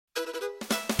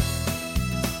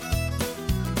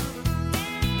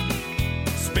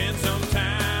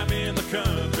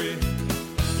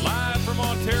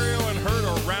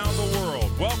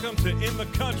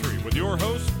the Country with your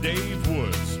host, Dave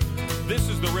Woods. This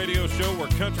is the radio show where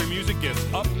country music gets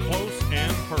up close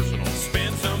and personal.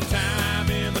 Spend some time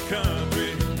in the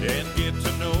country and get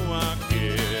to know our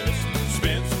guests.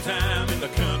 Spend some time in the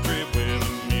country where the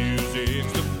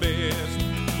music's the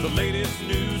best. The latest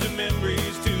news and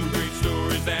memories, two great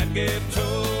stories that get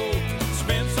told.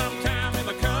 Spend some time in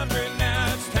the country,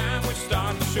 now it's time we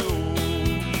start the show.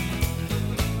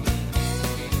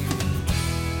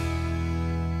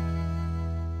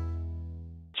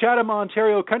 Chatham,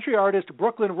 Ontario country artist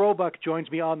Brooklyn Roebuck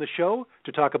joins me on the show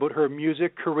to talk about her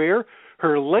music career,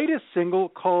 her latest single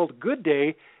called Good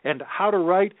Day, and how to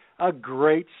write a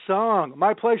great song.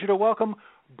 My pleasure to welcome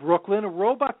Brooklyn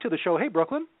Roebuck to the show. Hey,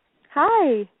 Brooklyn.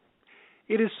 Hi.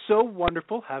 It is so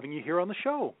wonderful having you here on the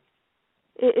show.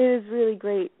 It is really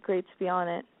great to be on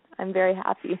it. I'm very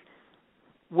happy.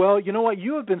 Well, you know what?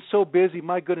 You have been so busy,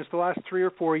 my goodness, the last 3 or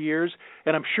 4 years,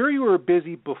 and I'm sure you were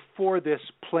busy before this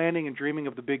planning and dreaming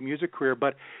of the big music career,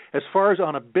 but as far as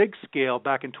on a big scale,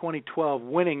 back in 2012,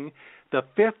 winning the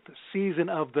 5th season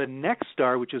of The Next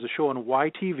Star, which is a show on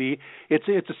YTV, it's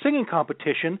a singing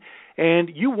competition, and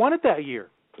you won it that year.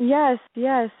 Yes.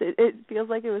 It feels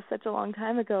like it was such a long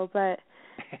time ago, but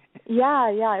yeah,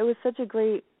 it was such a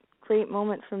great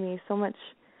moment for me. So much,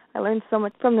 I learned so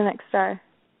much from The Next Star.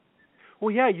 Well,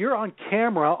 yeah, you're on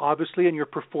camera, obviously, and you're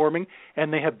performing,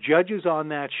 and they have judges on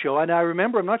that show. And I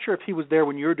remember, I'm not sure if he was there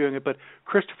when you were doing it, but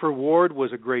Christopher Ward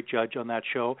was a great judge on that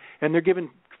show, and they're giving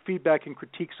feedback and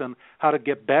critiques on how to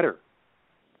get better.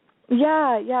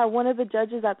 Yeah, one of the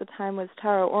judges at the time was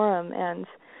Tara Oram, and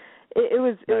it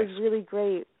was really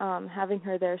great having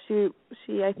her there.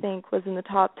 She I think was in the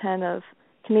top 10 of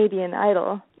Canadian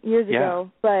Idol years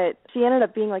ago, but she ended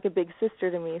up being like a big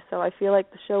sister to me, so I feel like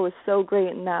the show was so great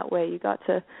in that way. You got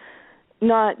to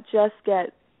not just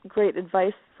get great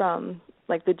advice from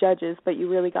like the judges, but you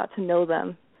really got to know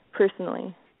them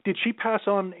personally. Did she pass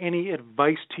on any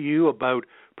advice to you about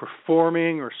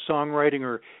performing or songwriting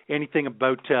or anything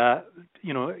about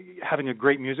having a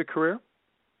great music career?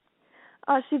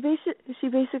 She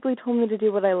basically told me to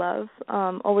do what I love,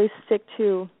 always stick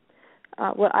to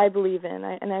what I believe in.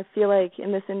 And I feel like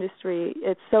in this industry,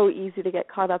 it's so easy to get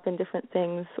caught up in different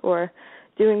things or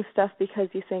doing stuff because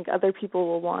you think other people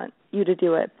will want you to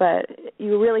do it. But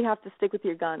you really have to stick with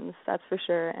your guns, that's for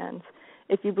sure. And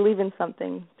if you believe in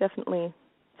something, definitely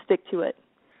stick to it.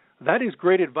 That is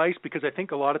great advice, because I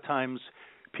think a lot of times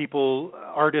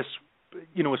artists,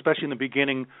 especially in the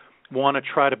beginning, want to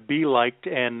try to be liked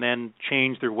and then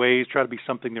change their ways, try to be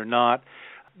something they're not.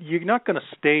 You're not going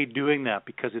to stay doing that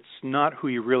because it's not who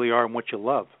you really are and what you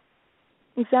love.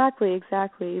 Exactly.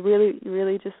 You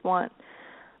really just want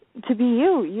to be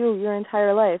you your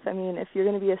entire life. I mean, if you're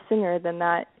going to be a singer, then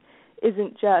that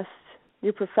isn't just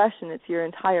your profession, it's your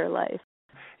entire life.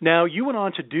 Now, you went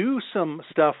on to do some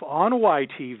stuff on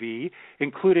YTV,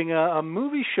 including a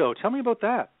movie show. Tell me about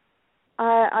that.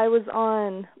 I was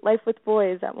on Life with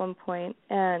Boys at one point,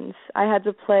 and I had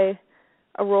to play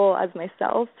a role as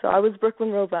myself, so I was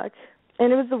Brooklyn Roebuck.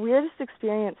 And it was the weirdest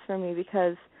experience for me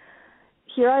because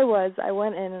here I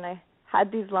went in and I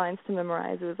had these lines to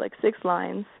memorize. It was like 6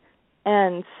 lines.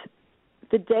 And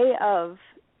the day of,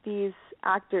 these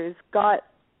actors got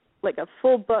like a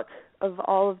full book of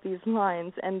all of these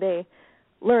lines, and they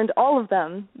learned all of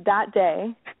them that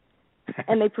day,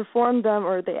 and they performed them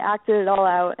or they acted it all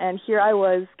out, and here I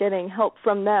was getting help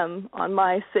from them on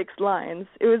my 6 lines.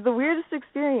 It was the weirdest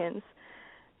experience.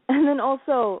 And then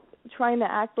also trying to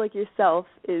act like yourself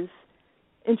is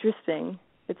interesting.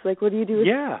 It's like, what do you do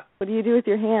with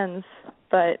your hands?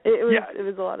 But it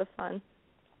was a lot of fun.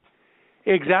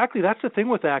 Exactly. That's the thing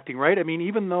with acting, right? I mean,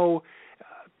 even though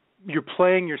you're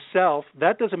playing yourself,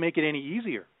 that doesn't make it any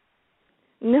easier.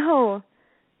 No,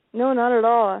 not at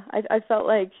all. I felt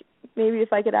like maybe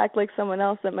if I could act like someone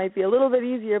else, that might be a little bit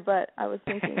easier, but I was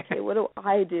thinking, okay, what do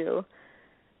I do?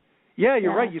 Yeah,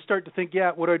 you're right. You start to think,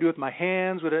 what do I do with my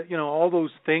hands? All those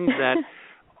things that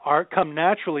come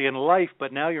naturally in life,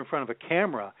 but now you're in front of a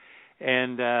camera,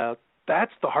 and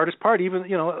that's the hardest part. Even,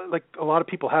 like a lot of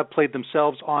people have played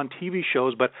themselves on TV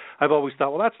shows, but I've always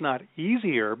thought, well, that's not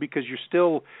easier because you're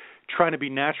still trying to be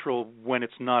natural when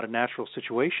it's not a natural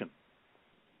situation.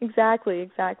 Exactly.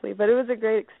 But it was a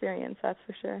great experience, that's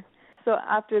for sure. So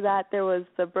after that, there was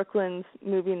the Brooklyn's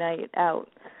movie night out,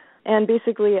 and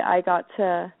basically I got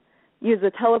to use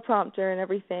a teleprompter and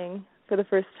everything for the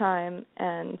first time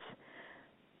and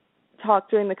talk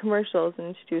during the commercials and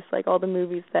introduce like all the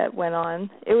movies that went on.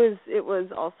 It was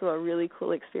also a really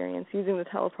cool experience using the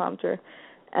teleprompter,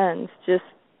 and just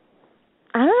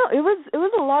I don't know, it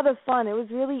was a lot of fun. It was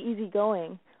really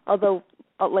easygoing, although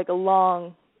like a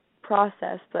long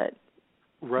process, but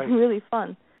really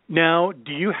fun. Now,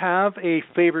 do you have a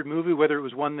favorite movie, whether it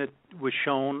was one that was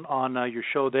shown on your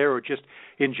show there or just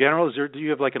in general? Do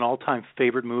you have like an all-time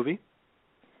favorite movie?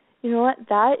 You know what?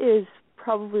 That is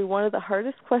probably one of the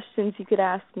hardest questions you could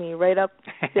ask me, right up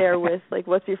there with, like,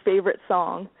 what's your favorite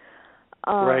song?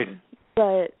 Right.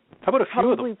 But how about a few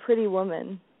of them? Probably Pretty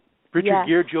Woman. Richard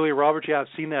Gere, Julia Roberts. Yeah, I've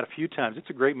seen that a few times. It's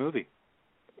a great movie.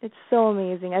 It's so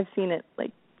amazing. I've seen it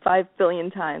like 5 billion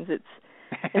times. It's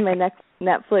in my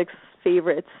Netflix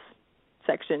favorites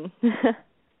section.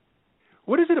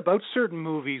 What is it about certain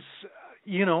movies?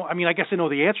 You know, I mean, I guess I know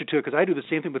the answer to it because I do the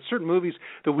same thing, but certain movies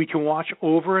that we can watch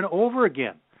over and over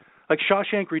again. Like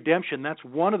Shawshank Redemption, that's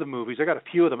one of the movies. I got a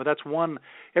few of them, but that's one.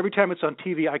 Every time it's on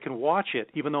TV, I can watch it,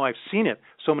 even though I've seen it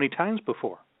so many times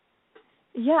before.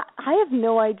 Yeah, I have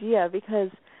no idea because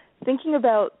thinking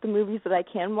about the movies that I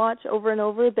can watch over and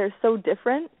over, they're so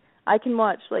different. I can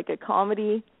watch like a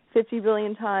comedy 50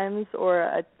 billion times or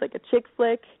a chick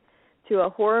flick to a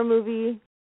horror movie.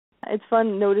 It's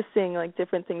fun noticing like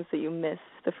different things that you miss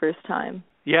the first time.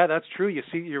 Yeah, that's true. You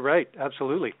see, you're right.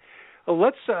 Absolutely.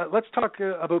 Let's talk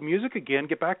about music again.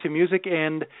 Get back to music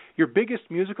and your biggest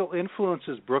musical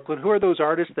influences, Brooklyn. Who are those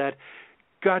artists that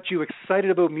got you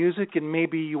excited about music and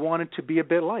maybe you wanted to be a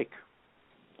bit like?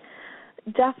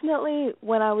 Definitely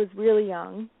when I was really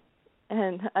young,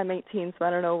 and I'm 18, so I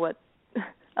don't know what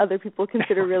other people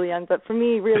consider really young, but for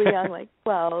me, really young, like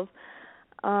 12.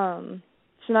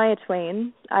 Shania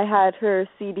Twain. I had her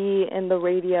CD in the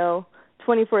radio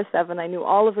 24/7. I knew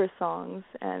all of her songs,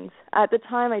 and at the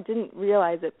time I didn't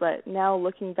realize it, but now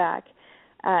looking back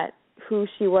at who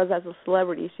she was as a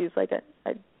celebrity, she's like a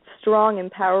strong,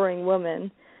 empowering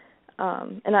woman,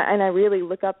 and I really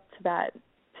look up to that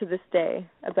to this day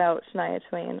about Shania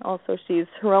Twain. Also, she's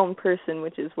her own person,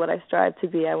 which is what I strive to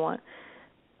be. I want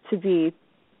to be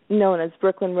known as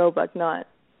Brooklyn Roebuck, not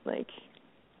like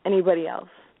anybody else.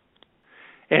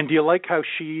 And do you like how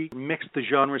she mixed the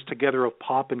genres together of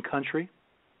pop and country?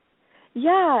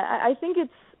 Yeah, I think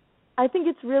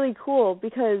it's really cool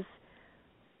because,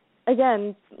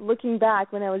 again, looking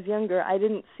back when I was younger, I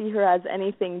didn't see her as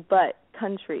anything but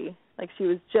country. Like she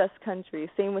was just country.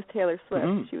 Same with Taylor Swift.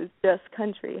 Mm-hmm. She was just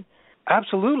country.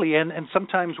 Absolutely, and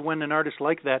sometimes when an artist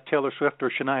like that, Taylor Swift or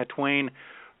Shania Twain,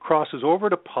 crosses over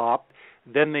to pop,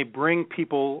 then they bring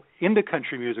people into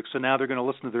country music. So now they're going to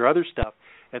listen to their other stuff,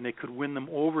 and they could win them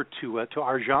over to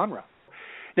our genre.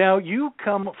 Now, you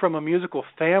come from a musical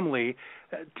family.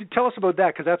 Tell us about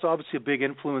that, because that's obviously a big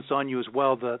influence on you as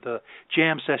well, the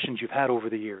jam sessions you've had over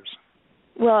the years.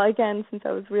 Well, again, since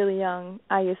I was really young,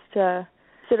 I used to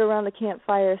sit around the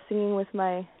campfire singing with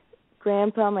my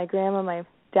grandpa, my grandma, my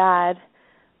dad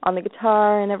on the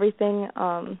guitar and everything.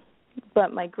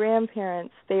 But my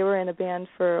grandparents, they were in a band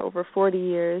for over 40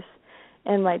 years,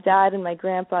 and my dad and my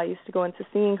grandpa used to go into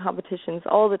singing competitions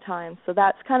all the time. So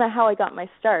that's kind of how I got my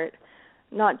start,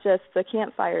 not just the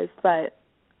campfires, but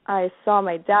I saw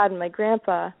my dad and my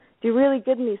grandpa do really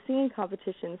good in these singing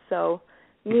competitions. So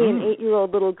me, an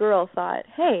 8-year-old little girl, thought,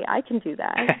 hey, I can do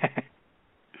that.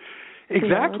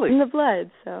 Exactly. It's in the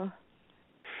blood, so.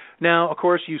 Now, of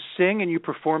course, you sing and you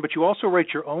perform, but you also write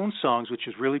your own songs, which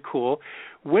is really cool.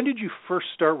 When did you first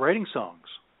start writing songs?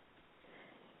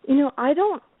 You know, I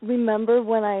don't remember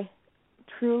when I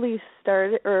truly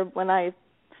started or when I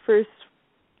first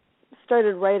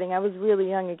started writing. I was really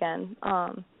young again.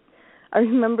 I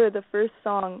remember the first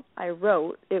song I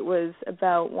wrote, it was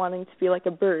about wanting to be like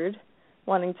a bird,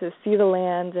 wanting to see the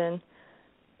land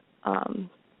and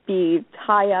be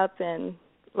high up and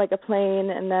like a plane,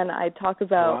 and then I talk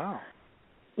about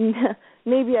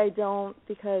maybe I don't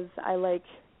because I like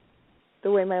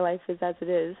the way my life is as it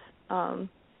is.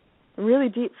 Really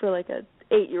deep for like a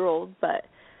 8-year-old, but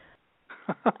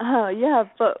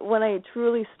but when I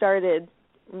truly started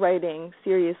writing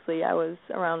seriously, I was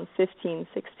around 15,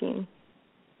 16.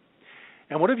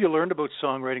 And what have you learned about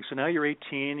songwriting? So now you're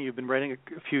 18, you've been writing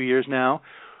a few years now.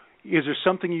 Is there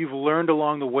something you've learned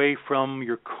along the way from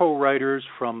your co-writers,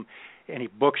 from any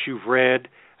books you've read,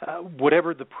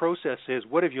 whatever the process is?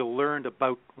 What have you learned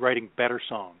about writing better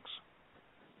songs?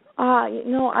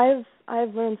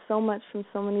 I've learned so much from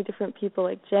so many different people,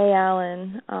 like Jay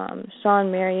Allen, Sean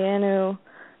Mariano,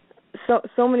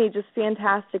 so many just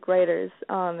fantastic writers,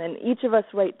 and each of us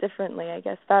write differently. I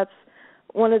guess that's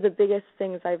one of the biggest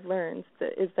things I've learned,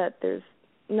 is that there's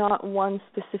not one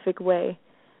specific way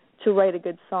to write a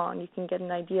good song. You can get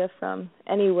an idea from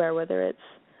anywhere, whether it's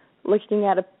looking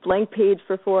at a blank page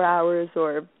for 4 hours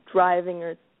or driving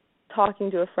or talking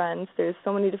to a friend. There's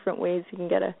so many different ways you can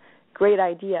get a great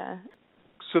idea.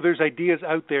 So there's ideas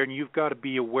out there, and you've got to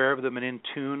be aware of them and in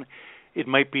tune. It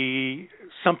might be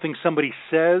something somebody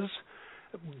says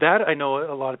That I know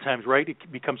a lot of times, right?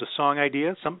 It becomes a song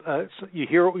idea.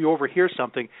 You overhear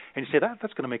something, and you say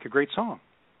that's going to make a great song.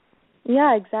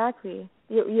 Yeah, exactly.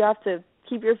 You have to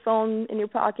keep your phone in your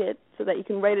pocket so that you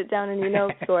can write it down in your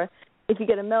notes, or if you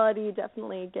get a melody,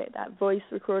 definitely get that voice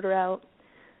recorder out.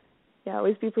 Yeah,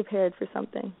 always be prepared for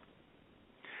something.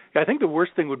 Yeah, I think the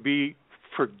worst thing would be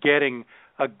forgetting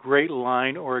a great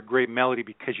line or a great melody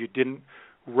because you didn't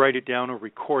write it down or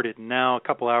record it. Now, a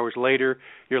couple hours later,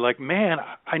 you're like, man,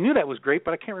 I knew that was great,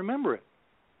 but I can't remember it.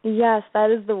 Yes, that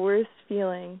is the worst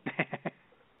feeling.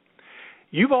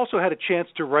 You've also had a chance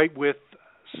to write with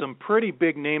some pretty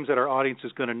big names that our audience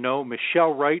is going to know,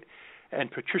 Michelle Wright and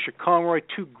Patricia Conroy,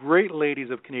 two great ladies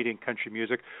of Canadian country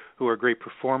music who are great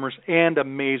performers and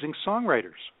amazing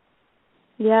songwriters.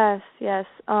 Yes.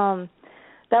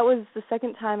 That was the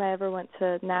second time I ever went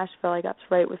to Nashville. I got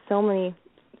to write with so many,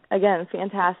 again,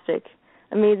 fantastic,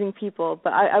 amazing people.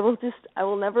 But I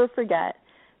will never forget.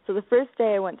 So the first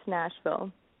day I went to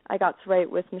Nashville, I got to write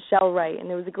with Michelle Wright, and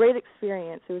it was a great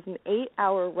experience. It was an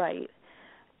 8-hour write.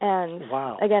 And,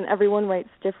 wow. Again, everyone writes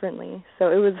differently,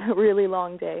 so it was a really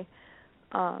long day.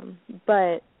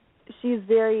 But she's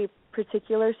very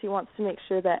particular. She wants to make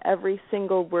sure that every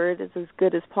single word is as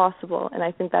good as possible, and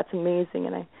I think that's amazing.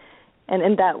 And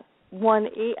in that one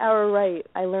 8-hour write,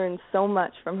 I learned so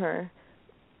much from her.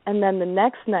 And then the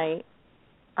next night,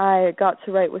 I got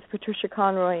to write with Patricia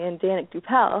Conroy and Danik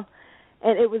Dupel,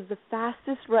 and it was the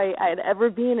fastest write I had ever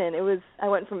been in. I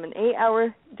went from an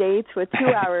 8-hour day to a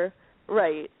 2-hour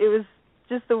write. It was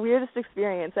just the weirdest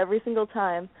experience every single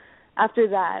time. After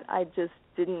that, I just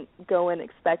didn't go in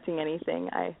expecting anything.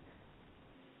 I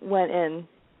went in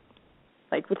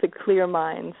with a clear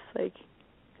mind,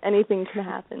 anything can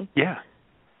happen. Yeah.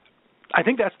 I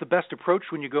think that's the best approach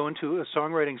when you go into a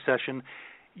songwriting session.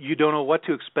 You don't know what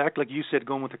to expect. Like you said,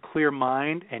 going with a clear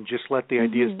mind and just let the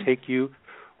ideas take you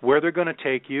where they're going to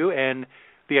take you. And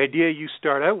the idea you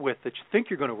start out with that you think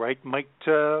you're going to write might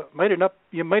end up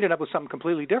with something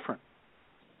completely different.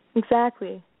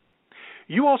 Exactly.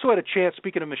 You also had a chance,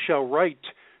 speaking of Michelle Wright,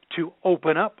 to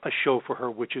open up a show for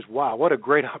her, which is, wow, what a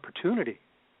great opportunity.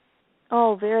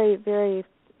 Oh, very, very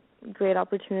great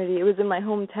opportunity. It was in my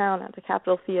hometown at the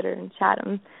Capitol Theater in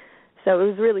Chatham, so it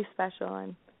was really special.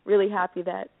 I'm really happy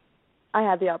that I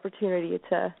had the opportunity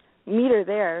to meet her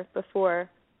there before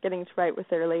getting to write with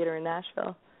her later in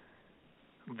Nashville.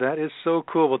 That is so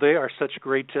cool. Well, they are such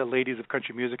great ladies of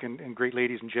country music and great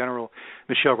ladies in general,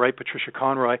 Michelle Wright, Patricia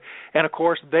Conroy. And, of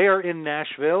course, they are in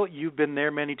Nashville. You've been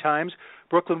there many times.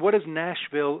 Brooklyn, what does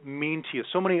Nashville mean to you?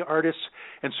 So many artists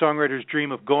and songwriters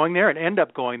dream of going there and end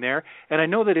up going there, and I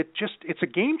know that it's a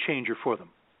game changer for them.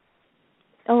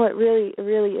 Oh, it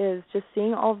really is. Just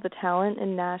seeing all of the talent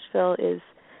in Nashville it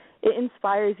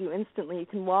inspires you instantly. You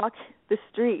can walk the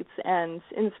streets, and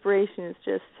inspiration is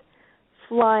just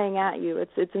flying at you.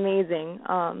 It's amazing.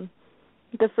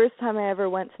 The first time I ever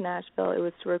went to Nashville, it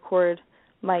was to record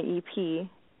my EP,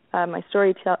 my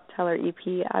Storyteller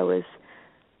EP. I was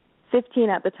 15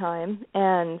 at the time,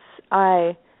 and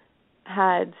I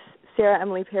had Sarah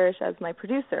Emily Parrish as my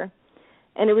producer.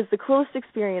 And it was the coolest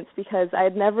experience because I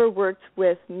had never worked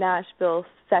with Nashville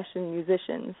session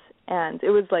musicians. And it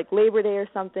was like Labor Day or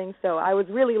something, so I was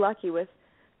really lucky with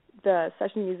the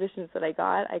session musicians that I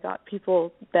got. I got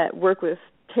people that work with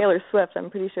Taylor Swift. I'm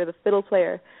pretty sure the fiddle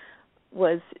player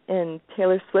was in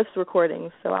Taylor Swift's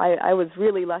recordings, so I was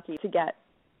really lucky to get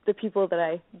the people that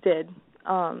I did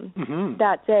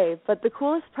that day. But the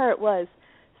coolest part was,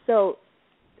 so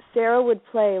Sarah would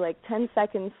play 10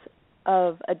 seconds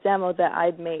of a demo that I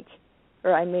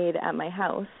made at my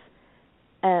house,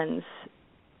 and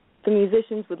the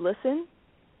musicians would listen,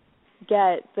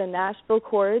 get the Nashville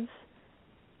chords,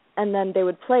 and then they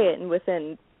would play it, and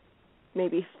within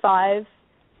maybe 5,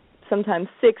 sometimes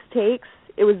 6 takes,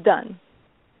 it was done.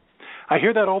 I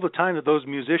hear that all the time, that those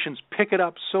musicians pick it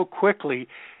up so quickly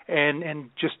and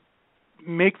just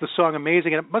make the song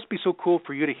amazing. And it must be so cool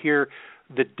for you to hear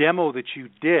the demo that you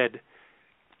did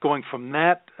going from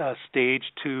that stage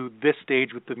to this stage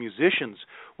with the musicians.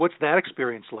 What's that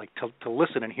experience like to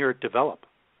listen and hear it develop?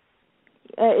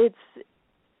 It's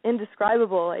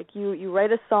indescribable. You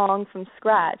write a song from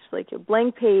scratch, a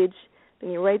blank page, then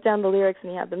you write down the lyrics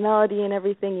and you have the melody and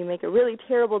everything. You make a really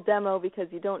terrible demo because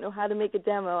you don't know how to make a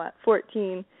demo at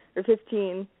 14 or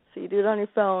 15, so you do it on your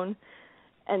phone.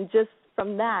 And just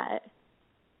from that,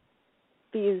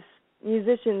 these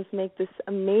musicians make this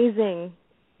amazing,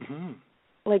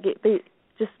 they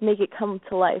just make it come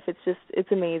to life.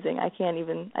 It's amazing. I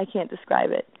can't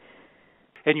describe it.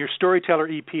 And your Storyteller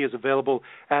EP is available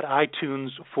at iTunes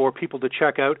for people to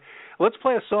check out. Let's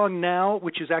play a song now,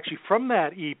 which is actually from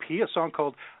that EP, a song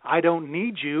called I Don't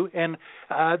Need You. And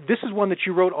this is one that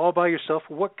you wrote all by yourself.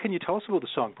 What can you tell us about the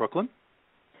song, Brooklyn?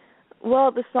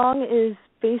 Well, the song is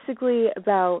basically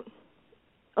about,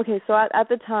 so at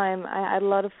the time, I had a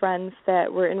lot of friends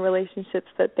that were in relationships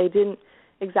that they didn't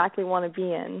exactly want to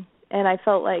be in. And I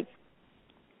felt like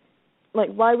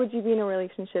why would you be in a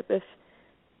relationship if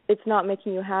it's not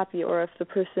making you happy, or if the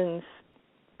person's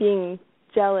being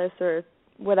jealous or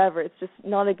whatever? It's just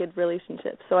not a good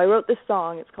relationship. So I wrote this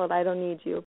song. It's called I Don't Need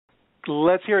You.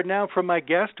 Let's hear it now from my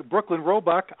guest, Brooklyn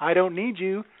Roebuck, I Don't Need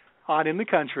You, on In the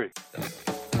Country.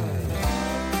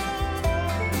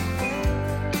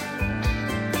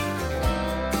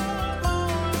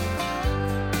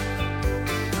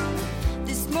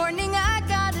 This morning I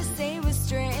gotta say was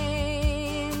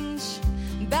strange.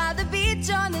 By the beach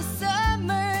on a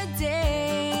summer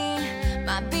day,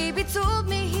 my baby told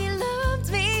me he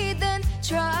loved me, then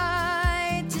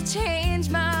tried to change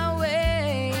my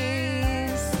ways.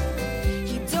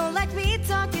 He don't like me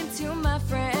talking to my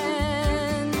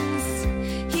friends.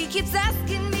 He keeps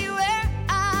asking me where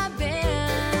I've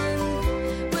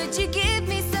been. Would you give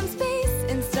me some space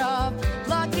and stop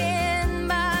blocking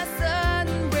my sun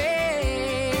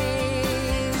rays?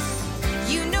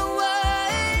 You know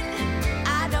what?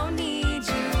 I don't need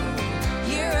you.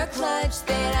 You're a clutch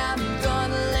that I'm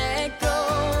gonna let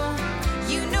go.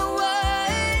 You know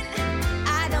what?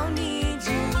 I don't need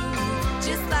you.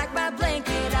 Just like my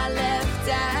blanket I left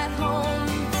at home.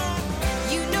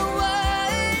 You know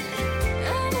what?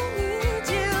 I don't need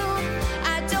you.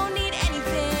 I don't need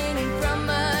anything from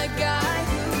a guy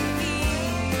who needs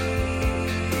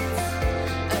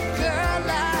a girl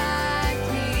like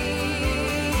me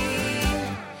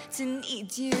to need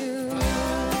you.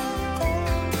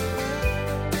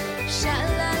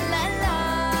 Sha-la-la-la.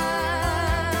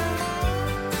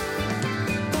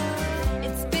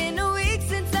 It's been a week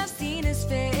since I've seen his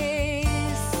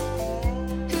face.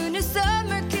 Who knew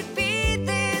summer could be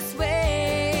this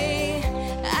way?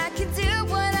 I can do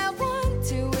what I want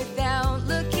to without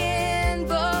looking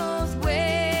both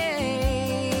ways.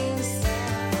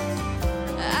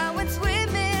 I went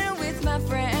swimming with my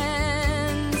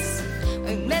friends.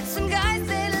 We met some guys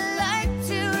that like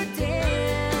to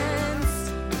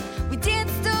dance. We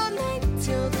danced all night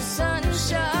till the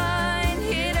sunshine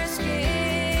hit our skin.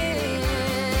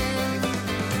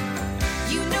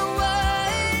 You know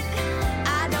what?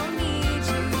 I don't need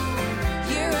you.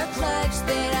 You're a clutch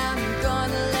that I'm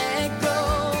gonna let go.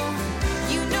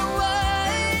 You know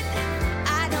what?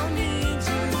 I don't need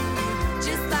you.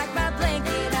 Just like my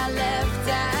blanket I left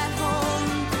at home.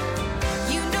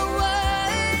 You know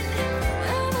what?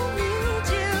 I don't need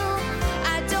you.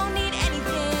 I don't need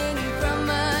anything from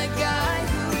a guy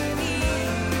who needs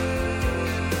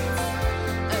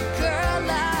a girl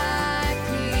like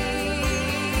me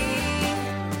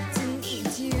to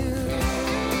need you.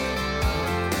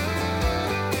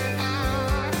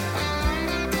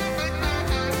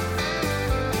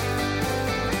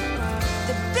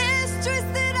 The best choice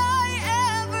that I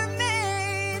ever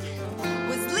made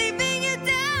was leaving you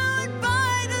down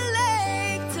by the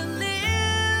lake to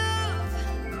live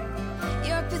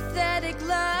your pathetic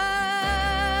life.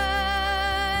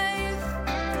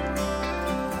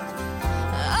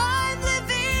 I'm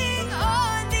living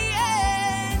on the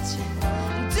edge.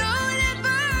 Don't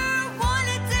ever want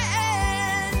it to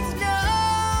end. No,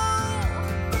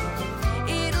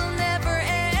 it'll never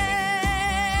end.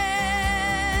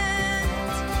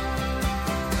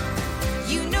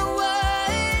 You know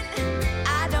what?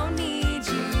 I don't need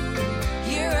you.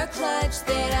 You're a clutch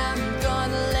that I'm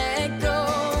gonna let go.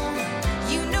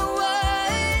 You know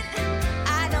what?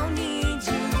 I don't need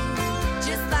you.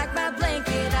 Just like my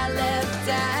blanket I left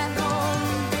at home.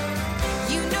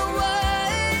 You know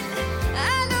what?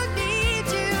 I don't need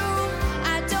you.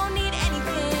 I don't need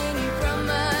anything from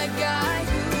a guy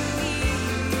who needs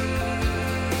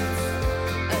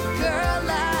a girl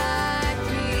like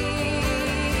me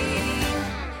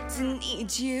to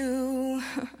need you.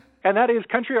 And that is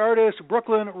country artist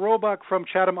Brooklyn Roebuck from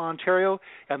Chatham, Ontario,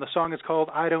 and the song is called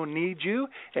I Don't Need You,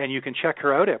 and you can check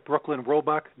her out at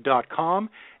brooklynroebuck.com,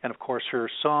 and of course her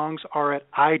songs are at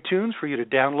iTunes for you to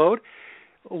download.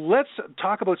 Let's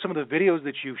talk about some of the videos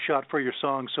that you've shot for your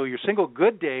songs. So your single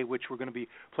Good Day, which we're going to be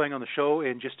playing on the show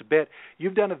in just a bit,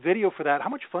 you've done a video for that. How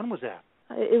much fun was that?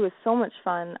 It was so much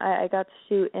fun. I got to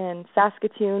shoot in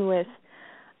Saskatoon with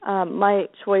my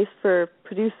choice for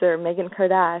producer, Megan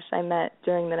Kardash, I met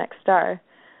during The Next Star.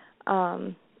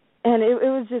 And it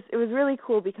was really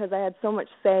cool because I had so much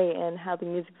say in how the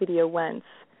music video went.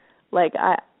 Like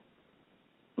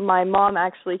my mom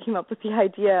actually came up with the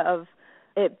idea of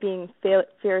it being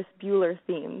Ferris Bueller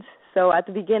themed. So at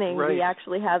the beginning, we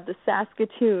actually have the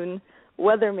Saskatoon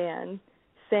weatherman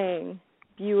saying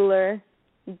Bueller,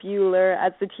 Bueller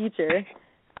as the teacher,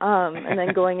 and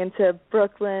then going into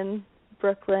Brooklyn,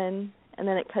 and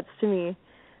then it cuts to me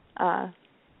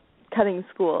cutting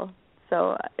school.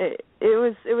 So it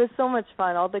was so much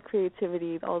fun. All the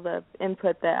creativity, all the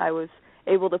input that I was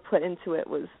able to put into it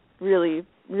was really,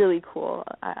 really cool.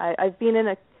 I've been in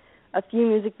a few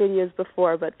music videos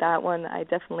before, but that one I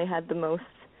definitely had the most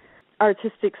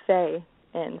artistic say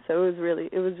in. So it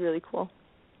was really cool.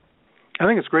 I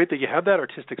think it's great that you have that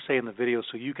artistic say in the video,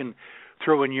 so you can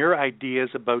throw in your ideas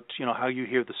about, how you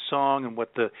hear the song and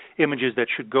what the images that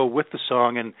should go with the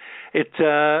song. And it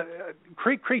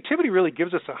creativity really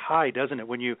gives us a high, doesn't it,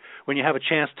 when you have a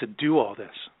chance to do all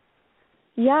this?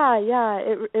 Yeah.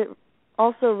 It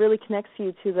also really connects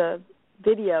you to the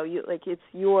video. It's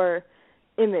your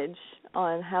image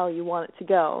on how you want it to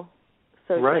go.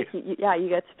 So you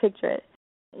get to picture it.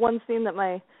 One thing that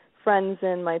my friends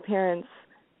and my parents,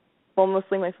 well,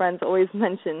 mostly my friends, always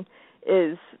mention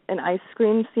is an ice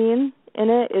cream scene in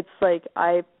it. It's like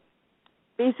I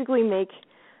basically make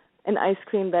an ice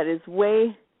cream that is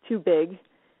way too big,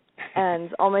 and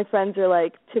all my friends are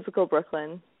like, typical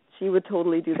Brooklyn. She would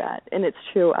totally do that, and it's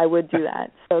true, I would do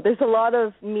that. So there's a lot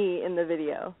of me in the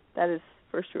video, that is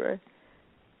for sure.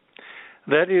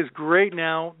 That is great.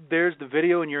 Now, there's the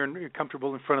video, and you're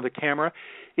comfortable in front of the camera.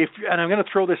 And I'm going to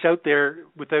throw this out there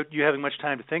without you having much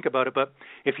time to think about it, but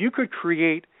if you could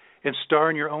create and star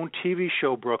in your own TV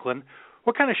show, Brooklyn,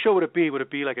 what kind of show would it be? Would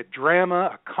it be like a drama,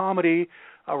 a comedy,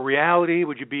 a reality?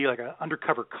 Would you be like an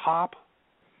undercover cop?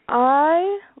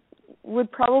 I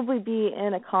would probably be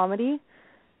in a comedy,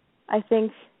 I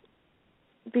think,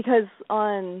 because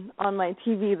on my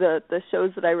TV, the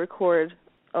shows that I record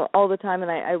all the time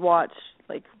and I watch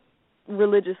like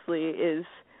religiously is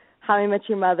How I Met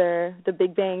Your Mother, The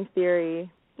Big Bang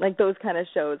Theory, like those kind of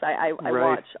shows I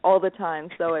watch all the time.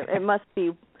 So it must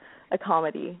be a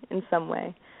comedy in some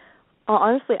way.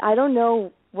 Honestly, I don't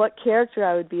know what character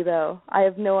I would be, though. I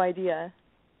have no idea.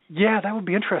 Yeah, that would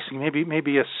be interesting.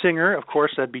 Maybe a singer. Of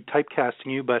course, that'd be typecasting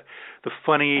you, but the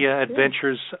funny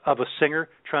adventures of a singer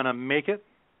trying to make it.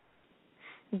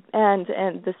 And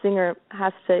the singer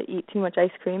has to eat too much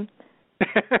ice cream.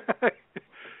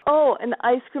 Oh, an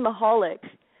ice creamaholic.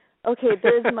 Okay,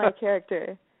 there's my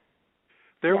character.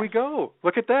 There we go.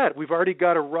 Look at that. We've already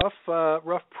got a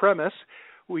rough premise.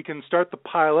 We can start the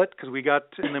pilot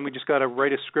and then we just got to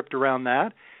write a script around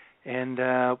that, and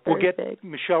we'll get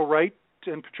Michelle Wright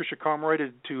and Patricia Carmeroy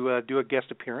to do a guest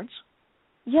appearance.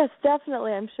 Yes,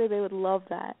 definitely. I'm sure they would love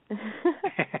that.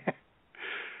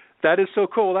 That is so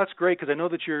cool. Well, that's great because I know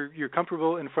that you're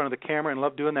comfortable in front of the camera and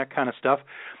love doing that kind of stuff.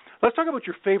 Let's talk about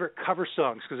your favorite cover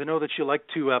songs because I know that you like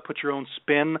to put your own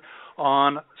spin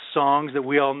on songs that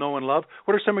we all know and love.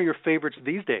 What are some of your favorites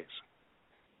these days?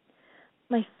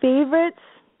 My favorites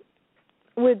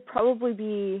would probably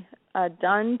be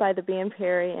Done by the band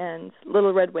Perry and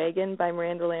Little Red Wagon by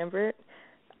Miranda Lambert.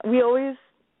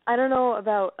 I don't know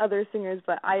about other singers,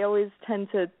 but I always tend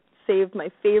to save my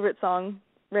favorite song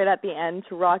right at the end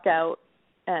to rock out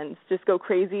and just go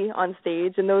crazy on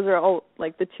stage, and those are all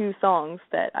like the two songs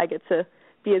that I get to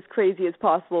be as crazy as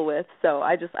possible with, so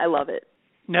I love it.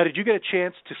 Now, did you get a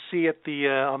chance to see at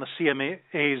on the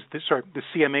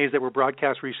CMAs that were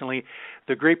broadcast recently,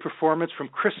 the great performance from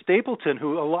Chris Stapleton,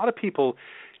 who a lot of people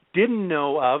didn't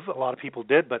know of, a lot of people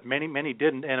did, but many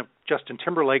didn't, and Justin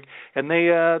Timberlake, and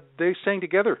they sang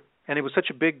together, and it was such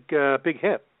a big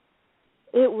hit.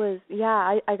 It was,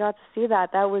 I got to see that.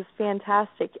 That was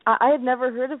fantastic. I had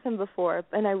never heard of him before,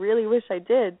 and I really wish I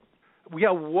did.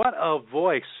 Yeah, what a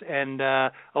voice. And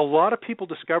a lot of people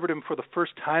discovered him for the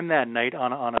first time that night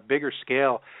on a bigger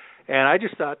scale. And I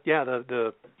just thought,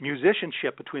 the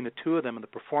musicianship between the two of them and the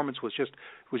performance was just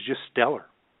stellar.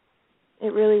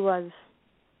 It really was.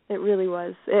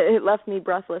 It left me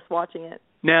breathless watching it.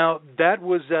 Now, that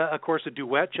was, of course, a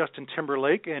duet, Justin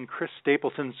Timberlake and Chris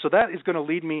Stapleton. So that is going to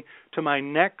lead me to my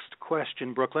next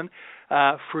question, Brooklyn.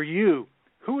 For you,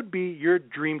 who would be your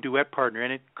dream duet partner?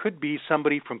 And it could be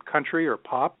somebody from country or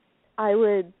pop. I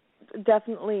would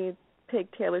definitely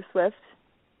pick Taylor Swift,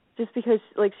 just because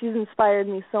she's inspired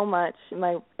me so much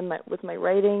with my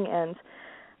writing, and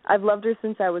I've loved her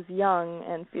since I was young,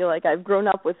 and feel like I've grown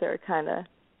up with her, kind of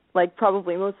like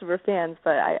probably most of her fans.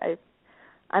 But I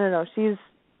don't know, she's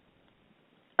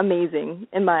amazing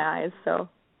in my eyes, so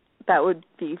that would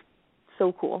be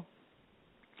so cool.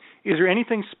 Is there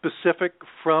anything specific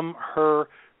from her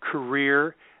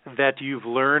career that you've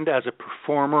learned as a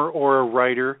performer or a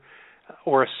writer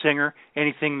or a singer,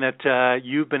 anything that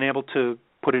you've been able to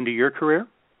put into your career?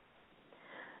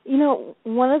 You know,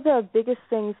 one of the biggest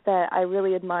things that I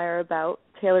really admire about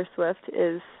Taylor Swift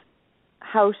is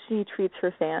how she treats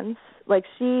her fans. Like,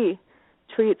 she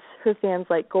treats her fans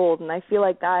like gold, and I feel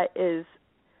like that is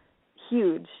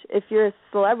huge. If you're a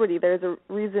celebrity, there's a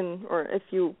reason, or if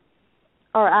you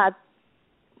are at,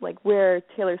 like, where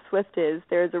Taylor Swift is,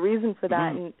 there's a reason for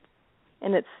that,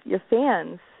 and it's your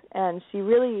fans, and she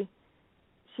really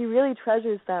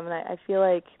treasures them, and I feel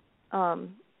like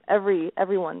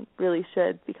everyone really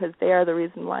should, because they are the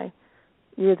reason why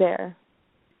you're there.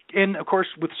 And, of course,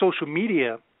 with social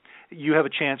media, you have a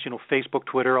chance, you know, Facebook,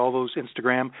 Twitter, all those,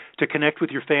 Instagram, to connect with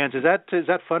your fans. Is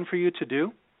that fun for you to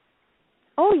do?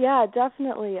 Oh, yeah,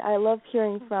 definitely. I love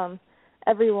hearing from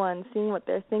everyone, seeing what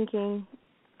they're thinking.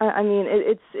 I mean,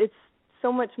 it's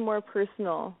so much more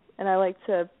personal, and I like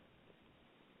to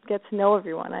get to know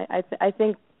everyone. I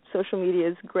think social media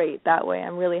is great that way.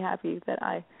 I'm really happy that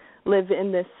I live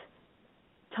in this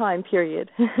time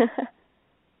period.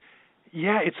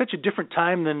 Yeah, it's such a different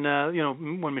time than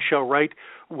when Michelle Wright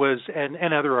was,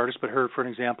 and other artists, but her, for an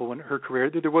example, when her career,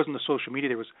 there wasn't the social media.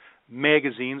 There was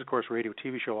magazines, of course, radio,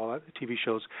 TV show, all that, TV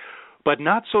shows, but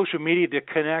not social media to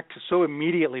connect so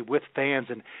immediately with fans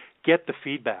and get the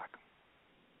feedback.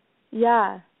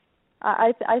 Yeah,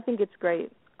 I think it's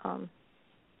great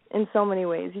in so many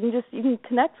ways. You can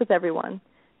connect with everyone,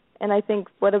 and I think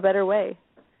what a better way.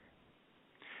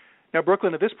 Now,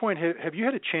 Brooklyn, at this point, have you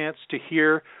had a chance to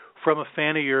hear from a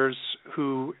fan of yours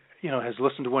who, has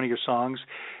listened to one of your songs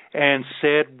and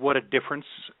said what a difference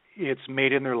it's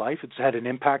made in their life? It's had an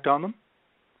impact on them?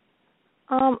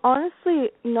 Honestly,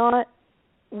 not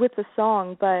with the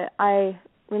song, but I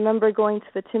remember going to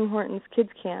the Tim Hortons kids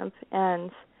camp, and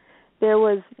there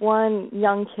was one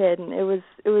young kid, and it was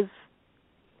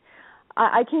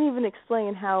I can't even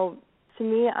explain how, to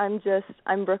me,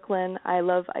 I'm Brooklyn, I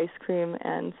love ice cream,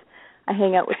 and I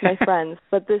hang out with my friends,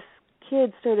 but this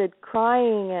kid started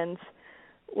crying and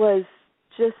was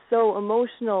just so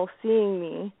emotional seeing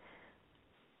me.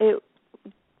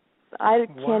 I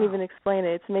can't even explain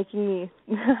it. It's making me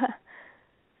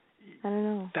I don't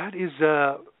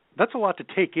know. That's a lot to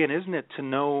take in, isn't it, to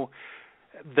know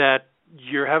that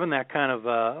you're having that kind of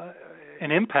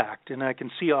an impact, and I can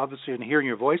see, obviously, in hearing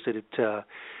your voice that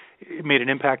it made an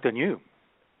impact on you.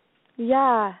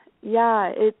 Yeah,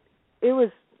 it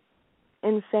was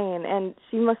insane, and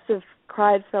she must have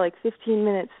cried for like 15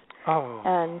 minutes. Oh.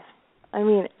 And I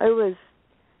mean, it was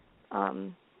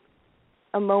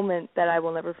a moment that I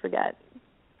will never forget.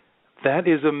 That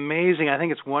is amazing. I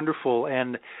think it's wonderful,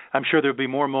 and I'm sure there'll be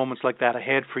more moments like that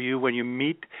ahead for you when you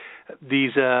meet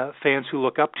these fans who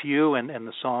look up to you and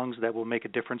the songs that will make a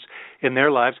difference in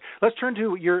their lives. Let's turn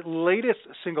to your latest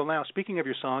single now. Speaking of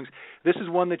your songs, this is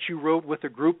one that you wrote with a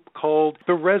group called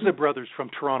the Reza Brothers from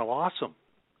Toronto. Awesome.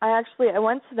 I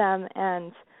went to them,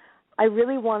 and I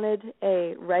really wanted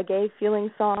a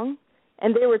reggae-feeling song,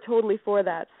 and they were totally for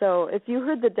that. So if you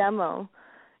heard the demo,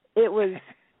 it was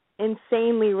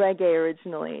insanely reggae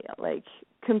originally, like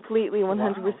completely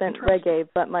 100% reggae,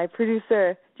 but my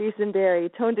producer, Jason Barry,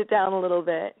 toned it down a little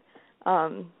bit.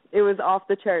 It was off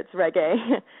the charts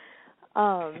reggae.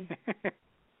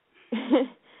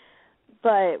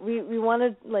 But we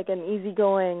wanted like an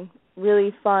easygoing,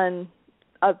 really fun,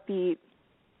 upbeat,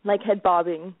 like head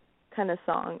bobbing kind of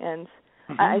song, and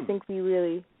I think we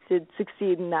really did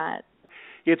succeed in that.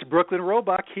 It's Brooklyn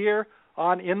Roebuck here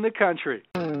on In the Country.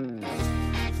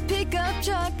 Pickup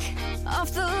truck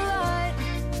off the lot,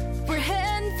 we're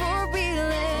heading for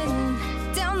wheeling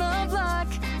down the block.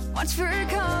 Watch for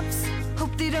cops,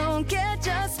 hope they don't catch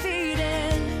us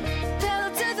speeding.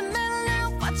 Pedal to the metal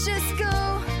now, watch us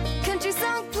go. Country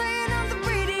song playing on the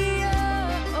radio.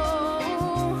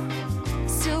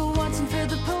 Still watching for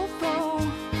the popo.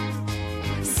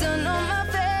 Sun on my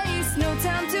face, no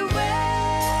time to waste.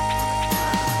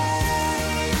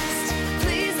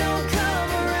 Please don't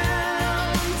come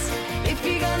around if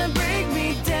you're gonna break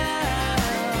me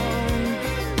down.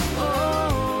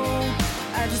 Oh,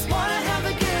 I just wanna have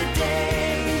a good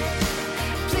day.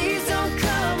 Please don't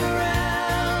come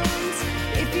around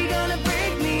if you're gonna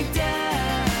break me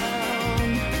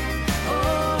down.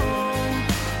 Oh,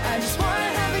 I just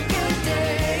wanna have a good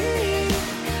day.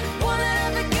 Wanna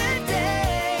have a good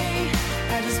day.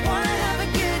 I just wanna have a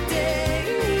good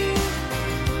day.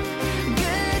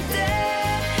 Good day.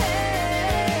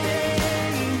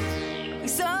 We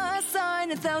saw a sign,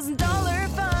 $1,000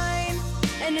 fine,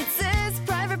 and it says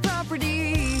private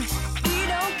property. We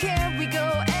don't care, we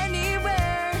go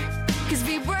anywhere, 'cause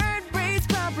we weren't raised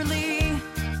properly.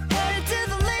 Headed to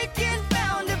the lake and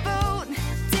found a boat.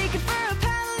 Take it for a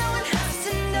paddle, no one has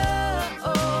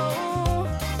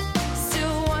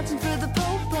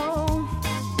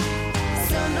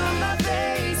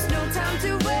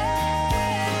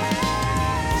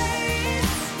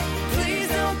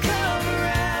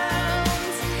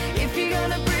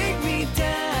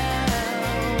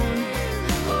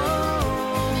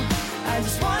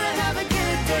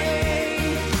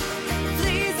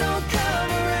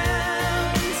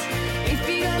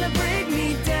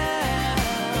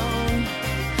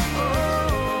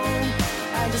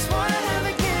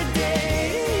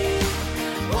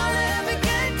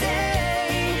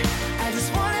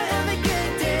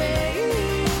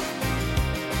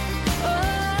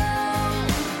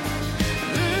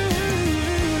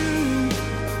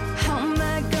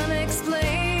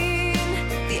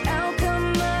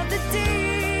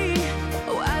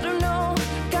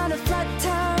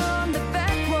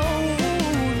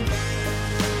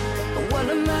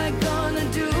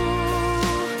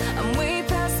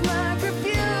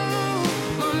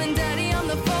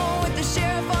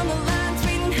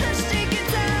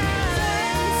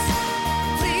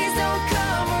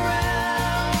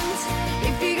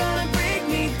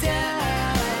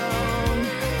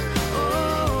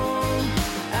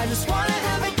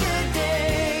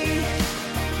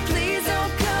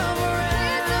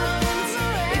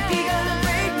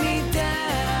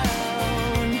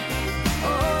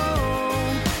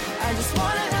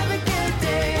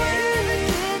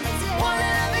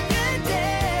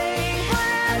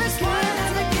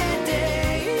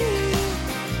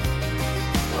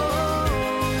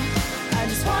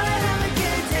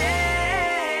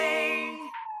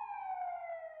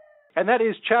And that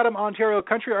is Chatham, Ontario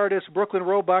country artist Brooklyn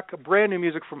Roebuck. Brand new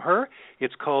music from her.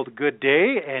 It's called Good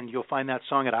Day, and you'll find that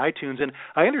song at iTunes. And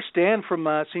I understand from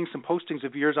seeing some postings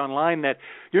of yours online that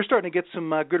you're starting to get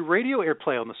some good radio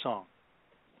airplay on the song.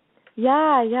 Yeah,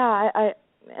 I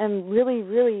am really,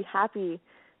 really happy,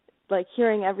 like,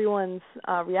 hearing everyone's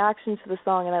reaction to the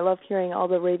song, and I love hearing all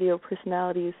the radio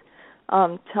personalities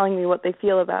telling me what they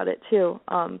feel about it, too.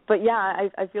 But, yeah,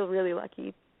 I feel really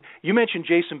lucky. You mentioned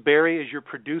Jason Barry as your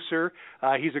producer.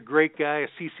 He's a great guy, a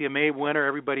CCMA winner.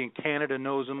 Everybody in Canada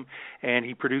knows him, and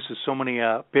he produces so many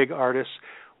big artists.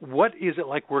 What is it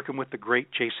like working with the great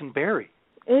Jason Barry?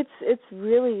 It's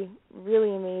really,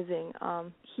 really amazing.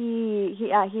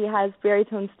 He has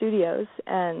Baritone Studios,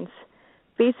 and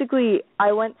basically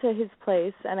I went to his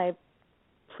place and I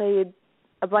played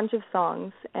a bunch of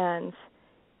songs, and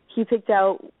he picked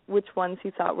out which ones he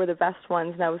thought were the best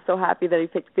ones, and I was so happy that he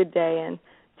picked Good Day and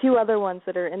two other ones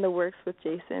that are in the works with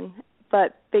Jason.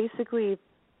 But basically,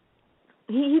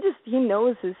 he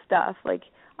knows his stuff. Like,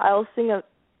 I'll sing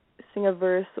a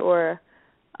verse or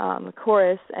a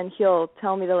chorus, and he'll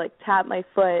tell me to, like, tap my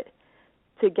foot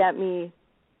to get me,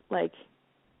 like,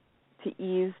 to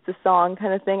ease the song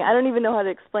kind of thing. I don't even know how to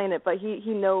explain it, but he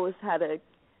knows how to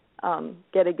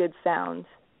get a good sound.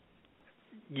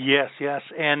 Yes,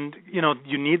 and,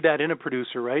 you need that in a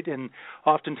producer, right? And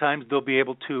oftentimes they'll be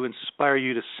able to inspire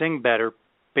you to sing better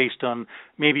based on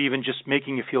maybe even just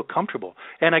making you feel comfortable.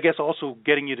 And I guess also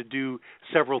getting you to do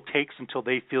several takes until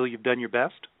they feel you've done your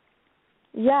best.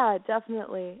 Yeah,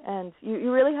 definitely. And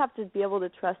you really have to be able to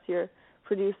trust your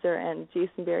producer, and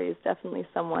Jason Barry is definitely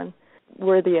someone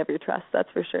worthy of your trust, that's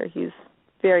for sure. He's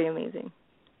very amazing.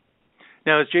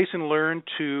 Now, has Jason learned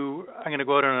to, I'm going to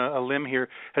go out on a limb here,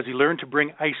 has he learned to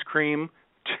bring ice cream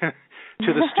to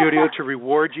the studio to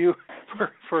reward you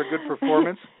for a good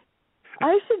performance?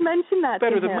 I should mention that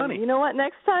Better to him. than money. You know what?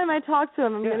 Next time I talk to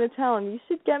him, I'm going to tell him, you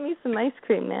should get me some ice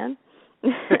cream, man.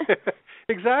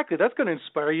 Exactly. That's going to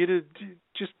inspire you to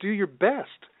just do your best.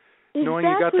 Exactly. Knowing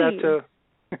you got that.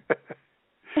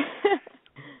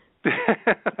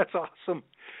 That's awesome.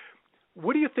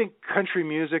 What do you think country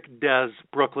music does,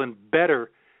 Brooklyn,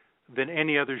 better than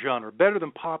any other genre? Better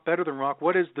than pop, better than rock?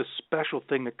 What is the special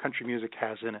thing that country music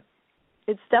has in it?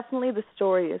 It's definitely the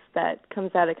stories that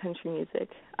comes out of country music.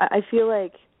 I feel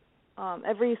like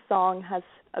every song has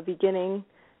a beginning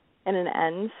and an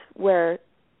end, where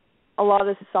a lot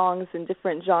of songs in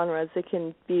different genres, it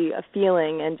can be a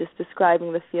feeling and just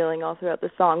describing the feeling all throughout the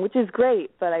song, which is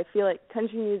great, but I feel like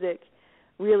country music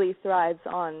really thrives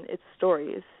on its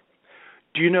stories.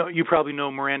 Do you probably know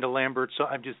Miranda Lambert, so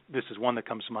this is one that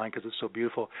comes to mind because it's so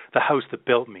beautiful, The House That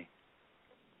Built Me.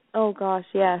 Oh gosh,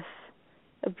 yes.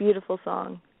 A beautiful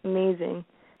song. Amazing.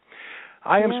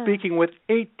 I am speaking with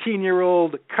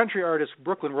 18-year-old country artist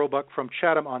Brooklyn Roebuck from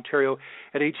Chatham, Ontario.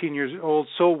 At 18 years old,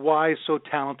 so wise, so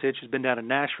talented. She's been down in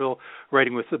Nashville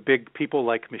writing with the big people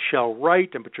like Michelle Wright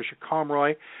and Patricia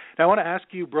Comroy. Now I want to ask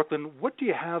you, Brooklyn, what do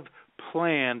you have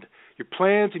planned, your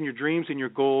plans and your dreams and your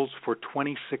goals for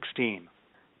 2016?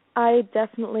 I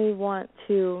definitely want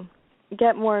to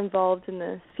get more involved in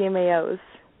the CMAOs.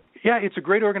 Yeah, it's a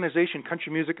great organization,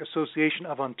 Country Music Association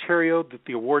of Ontario, that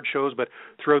the award shows, but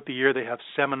throughout the year they have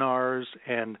seminars,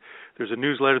 and there's a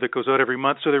newsletter that goes out every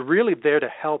month. So they're really there to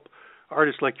help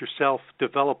artists like yourself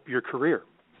develop your career.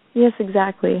 Yes,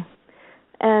 exactly.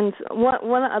 And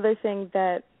one other thing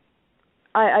that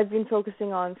I've been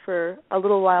focusing on for a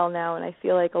little while now, and I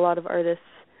feel like a lot of artists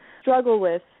struggle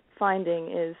with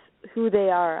finding, is who they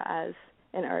are as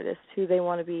an artist, who they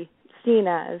want to be seen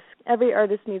as. Every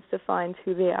artist needs to find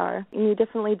who they are, and you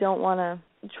definitely don't want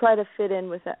to try to fit in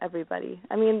with everybody.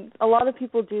 I mean, a lot of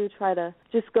people do try to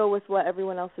just go with what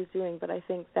everyone else is doing, but I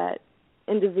think that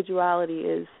individuality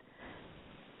is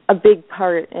a big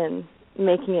part in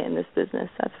making it in this business,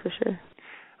 that's for sure.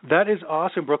 That is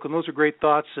awesome, Brooklyn. Those are great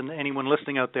thoughts, and anyone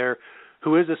listening out there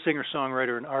who is a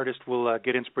singer-songwriter and artist will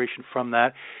get inspiration from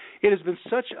that. It has been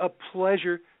such a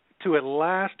pleasure to at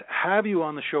last have you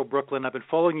on the show, Brooklyn. I've been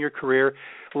following your career.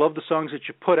 I love the songs that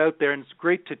you put out there, and it's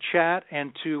great to chat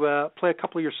and to play a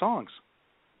couple of your songs.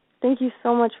 Thank you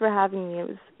so much for having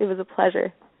me. It was a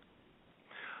pleasure.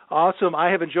 Awesome.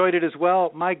 I have enjoyed it as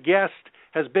well. My guest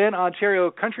has been Ontario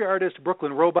country artist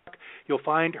Brooklyn Roebuck. You'll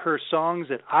find her songs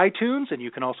at iTunes, and you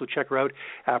can also check her out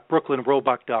at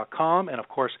brooklynroebuck.com and, of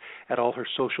course, at all her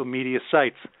social media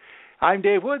sites. I'm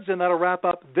Dave Woods, and that'll wrap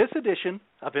up this edition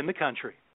of In the Country.